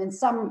 I mean,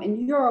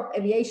 in Europe,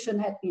 aviation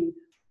had been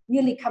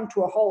nearly come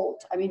to a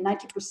halt. I mean,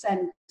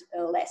 90%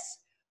 less.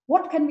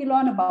 What can we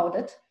learn about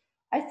it?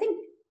 I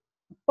think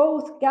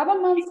both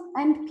governments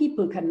and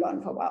people can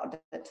learn about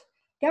it.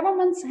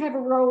 Governments have a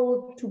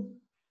role to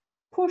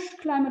push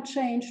climate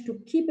change, to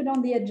keep it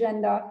on the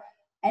agenda,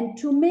 and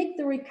to make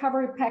the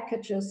recovery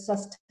packages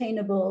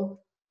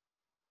sustainable,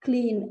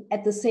 clean,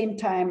 at the same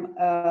time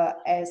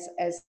as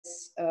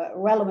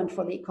relevant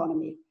for the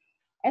economy.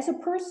 As a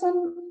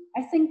person,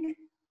 I think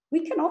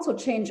we can also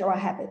change our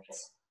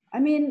habits. I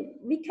mean,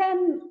 we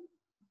can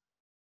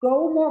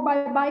go more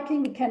by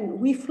biking, we can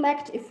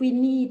reflect if we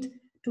need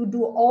to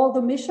do all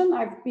the mission.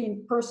 I've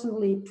been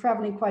personally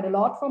traveling quite a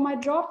lot for my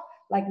job,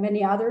 like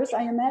many others,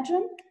 I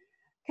imagine.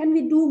 Can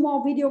we do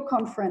more video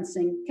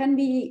conferencing? Can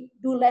we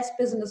do less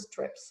business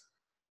trips?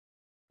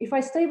 If I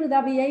stay with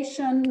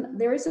aviation,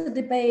 there is a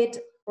debate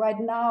right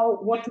now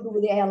what to do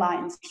with the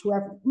airlines who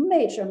have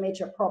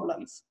major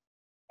problems.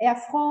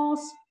 Air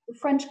France, the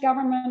French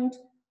government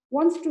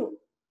wants to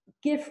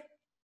give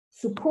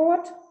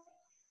support,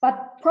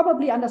 but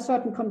probably under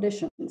certain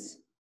conditions.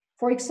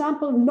 For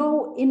example,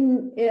 no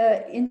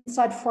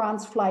inside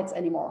France flights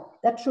anymore.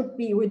 That should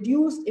be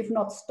reduced, if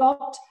not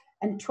stopped,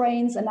 and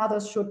trains and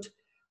others should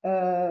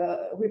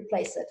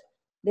replace it.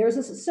 There is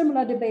a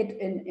similar debate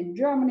in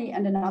Germany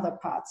and in other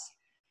parts.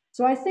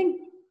 So I think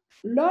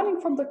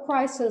learning from the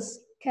crisis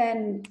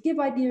can give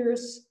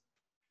ideas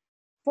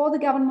for the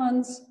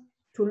governments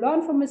to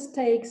learn from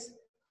mistakes,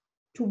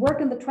 to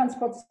work in the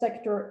transport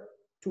sector,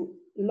 to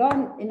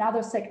learn in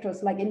other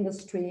sectors like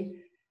industry,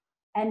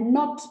 and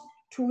not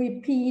to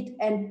repeat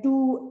and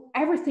do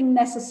everything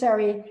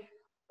necessary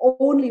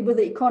only with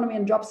the economy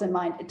and jobs in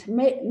mind. It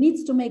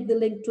needs to make the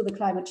link to the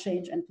climate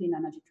change and clean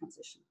energy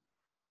transition.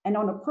 And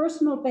on a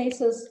personal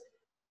basis,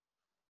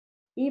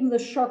 even the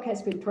shock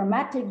has been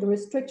dramatic, the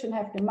restriction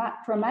have been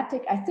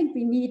dramatic. I think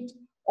we need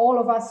all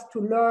of us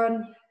to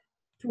learn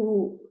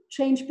to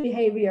change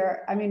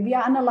behavior. I mean, we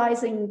are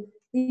analyzing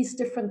these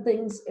different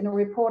things in a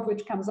report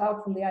which comes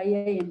out from the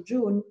IEA in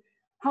June.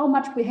 How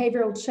much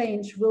behavioral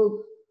change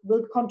will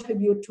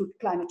contribute to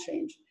climate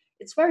change?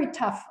 it's very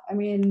tough. I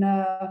mean,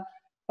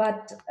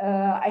 but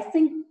I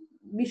think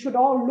we should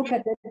all look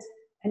at it.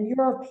 And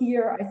Europe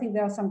here, I think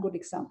there are some good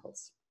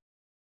examples.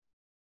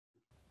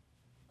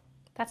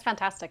 That's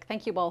fantastic.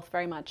 Thank you both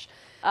very much.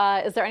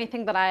 Is there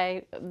anything that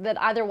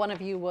either one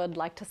of you would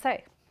like to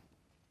say?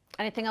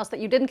 Anything else that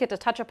you didn't get to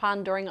touch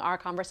upon during our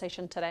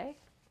conversation today?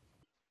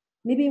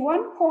 Maybe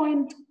one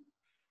point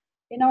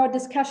in our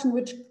discussion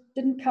which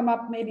didn't come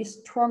up maybe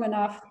strong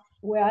enough,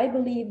 where I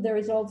believe there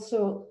is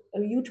also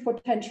a huge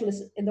potential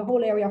is in the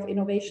whole area of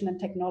innovation and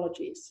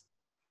technologies.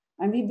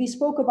 I mean, we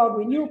spoke about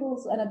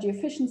renewables, energy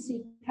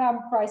efficiency,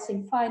 carbon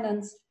pricing,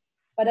 finance,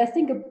 but I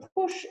think a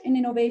push in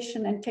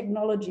innovation and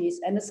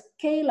technologies and a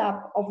scale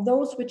up of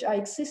those which are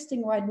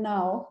existing right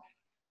now,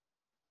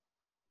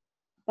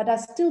 but are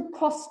still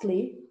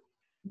costly,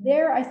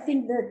 there I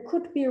think there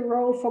could be a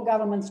role for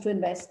governments to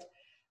invest.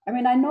 I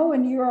mean, I know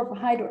in Europe,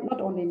 not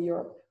only in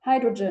Europe,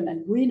 hydrogen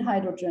and green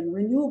hydrogen,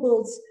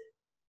 renewables,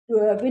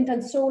 wind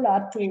and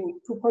solar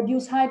to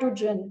produce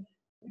hydrogen,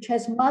 which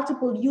has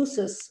multiple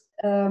uses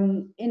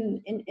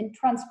in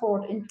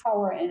transport, in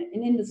power,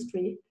 in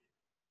industry.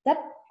 That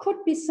could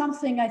be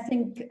something I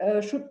think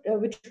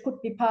which could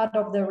be part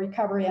of the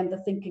recovery and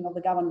the thinking of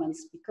the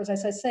governments, because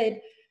as I said,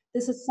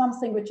 this is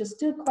something which is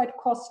still quite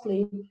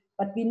costly,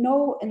 but we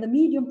know in the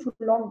medium to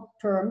long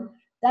term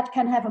that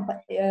can have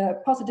a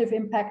positive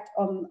impact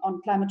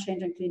on climate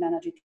change and clean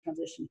energy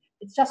transition.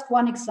 It's just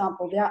one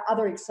example. There are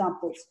other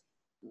examples.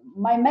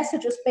 My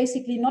message is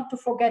basically not to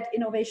forget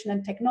innovation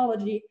and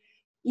technology,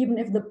 even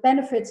if the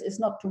benefits is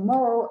not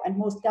tomorrow, and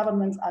most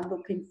governments are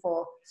looking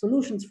for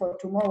solutions for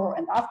tomorrow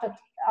and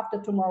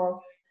after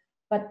tomorrow,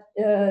 but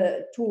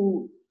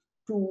to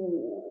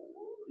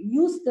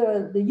use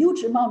the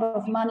huge amount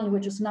of money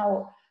which is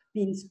now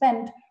being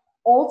spent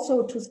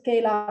also to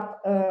scale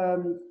up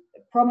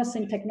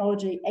promising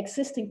technology,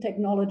 existing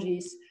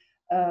technologies,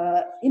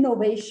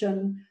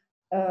 innovation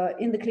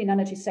in the clean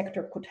energy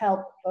sector could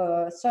help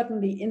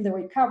certainly in the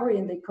recovery,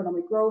 in the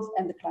economic growth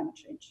and the climate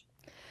change.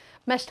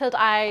 Mechthild,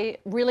 I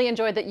really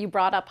enjoyed that you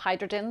brought up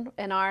hydrogen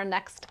in our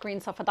next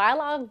Green SOFA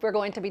dialogue. We're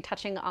going to be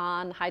touching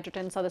on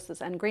hydrogen,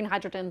 and green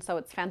hydrogen, so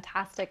it's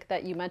fantastic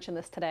that you mentioned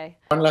this today.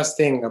 One last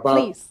thing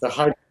about the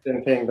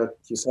hydrogen thing that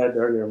you said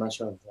earlier,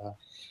 Mechthild.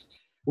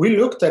 We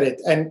looked at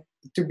it, and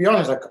to be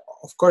honest, like,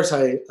 of course,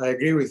 I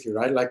agree with you,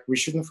 right? Like, we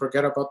shouldn't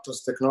forget about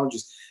those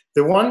technologies.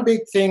 The one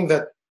big thing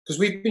that, because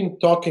we've been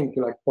talking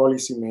to like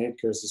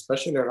policymakers,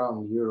 especially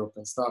around Europe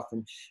and stuff,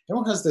 and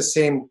everyone has the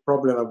same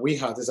problem that we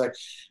had. Is like,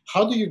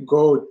 how do you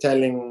go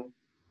telling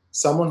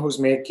someone who's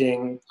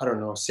making, I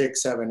don't know, 600,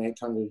 700,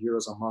 800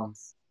 euros a month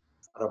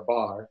at a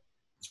bar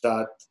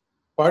that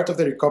part of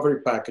the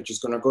recovery package is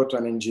going to go to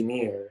an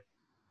engineer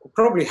who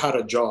probably had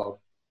a job,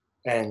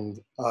 and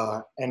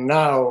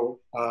now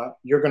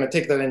you're going to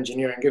take that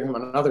engineer and give him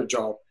another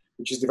job,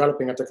 which is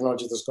developing a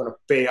technology that's going to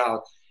pay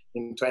out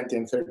in 20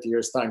 and 30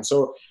 years' time.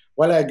 So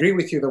while I agree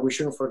with you that we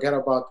shouldn't forget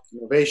about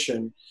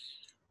innovation,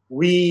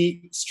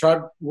 we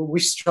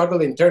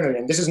struggle internally,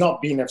 and this is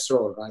not BloombergNEF's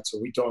role, right? So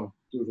we don't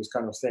do this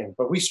kind of thing,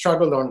 but we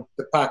struggled on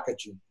the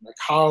packaging. Like,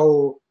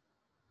 how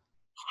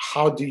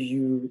do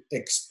you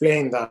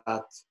explain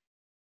that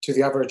to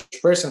the average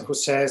person who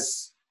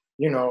says,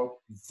 you know,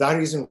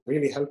 that isn't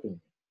really helping?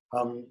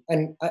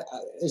 And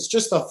it's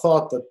just a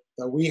thought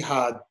that we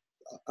had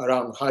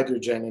around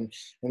hydrogen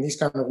and these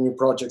kind of new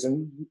projects,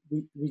 and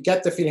we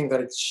get the feeling that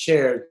it's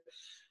shared.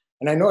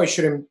 And I know I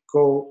shouldn't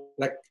go,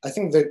 like, I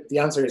think that the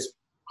answer is,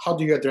 how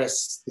do you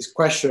address this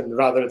question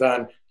rather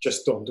than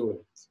just don't do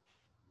it?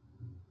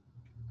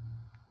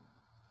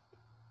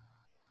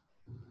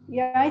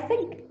 Yeah, I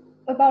think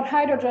about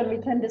hydrogen, we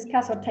can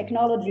discuss our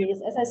technologies.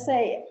 As I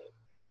say,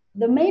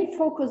 the main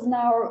focus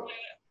now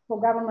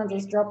for governments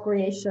is job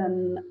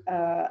creation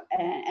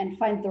and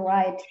find the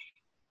right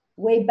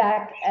way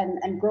back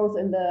and growth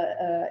in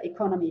the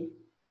economy.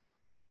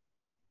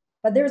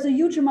 But there's a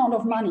huge amount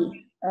of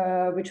money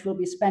which will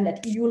be spent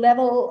at EU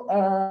level,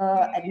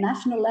 at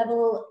national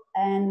level.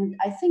 And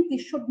I think we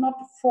should not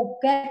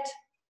forget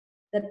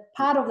that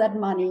part of that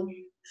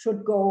money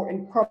should go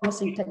in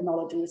promising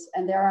technologies.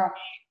 And there are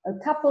a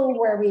couple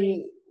where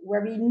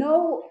we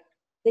know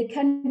they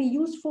can be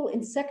useful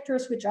in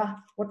sectors which are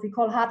what we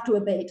call hard to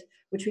abate,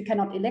 which we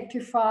cannot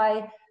electrify,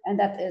 and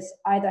that is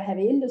either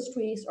heavy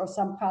industries or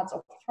some parts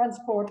of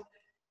transport.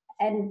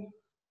 And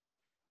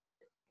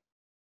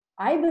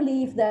I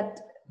believe that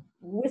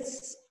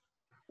with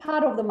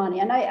part of the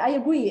money, and I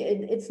agree,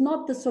 it's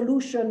not the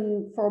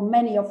solution for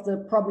many of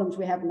the problems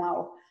we have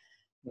now.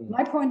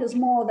 My point is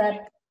more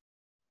that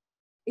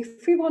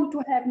if we want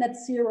to have net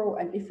zero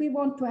and if we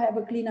want to have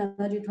a clean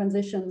energy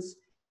transitions,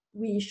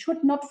 we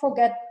should not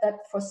forget that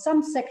for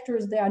some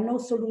sectors, there are no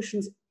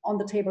solutions on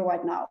the table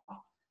right now.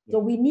 So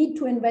we need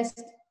to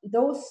invest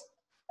those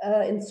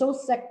in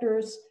those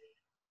sectors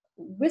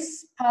with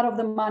part of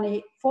the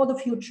money for the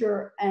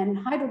future, and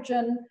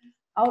hydrogen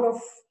out of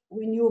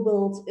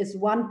renewables is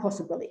one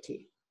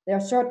possibility. There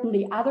are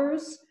certainly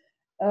others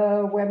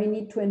where we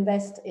need to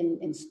invest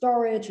in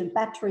storage and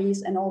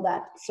batteries and all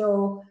that.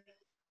 So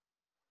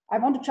I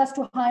wanted just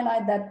to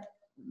highlight that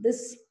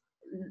this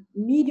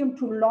medium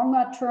to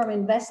longer term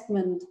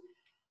investment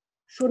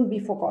shouldn't be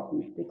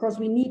forgotten, because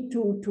we need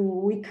to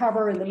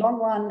recover in the long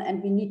run,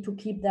 and we need to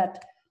keep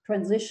that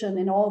transition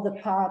in all the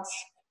parts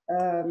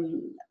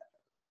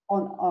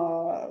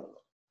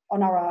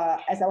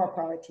as our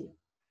priority.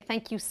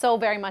 Thank you so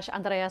very much,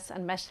 Andreas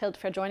and Mechthild,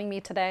 for joining me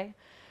today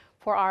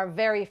for our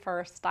very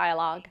first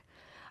dialogue.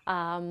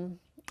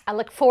 I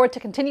look forward to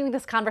continuing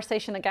this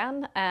conversation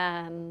again,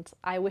 and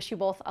I wish you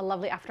both a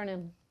lovely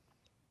afternoon.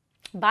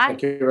 Bye.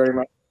 Thank you very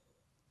much.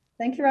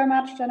 Thank you very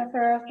much,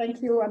 Jennifer.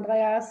 Thank you,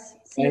 Andreas.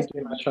 Thank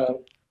you,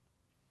 Mechthild.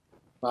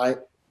 Bye.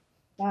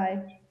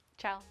 Bye.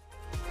 Ciao.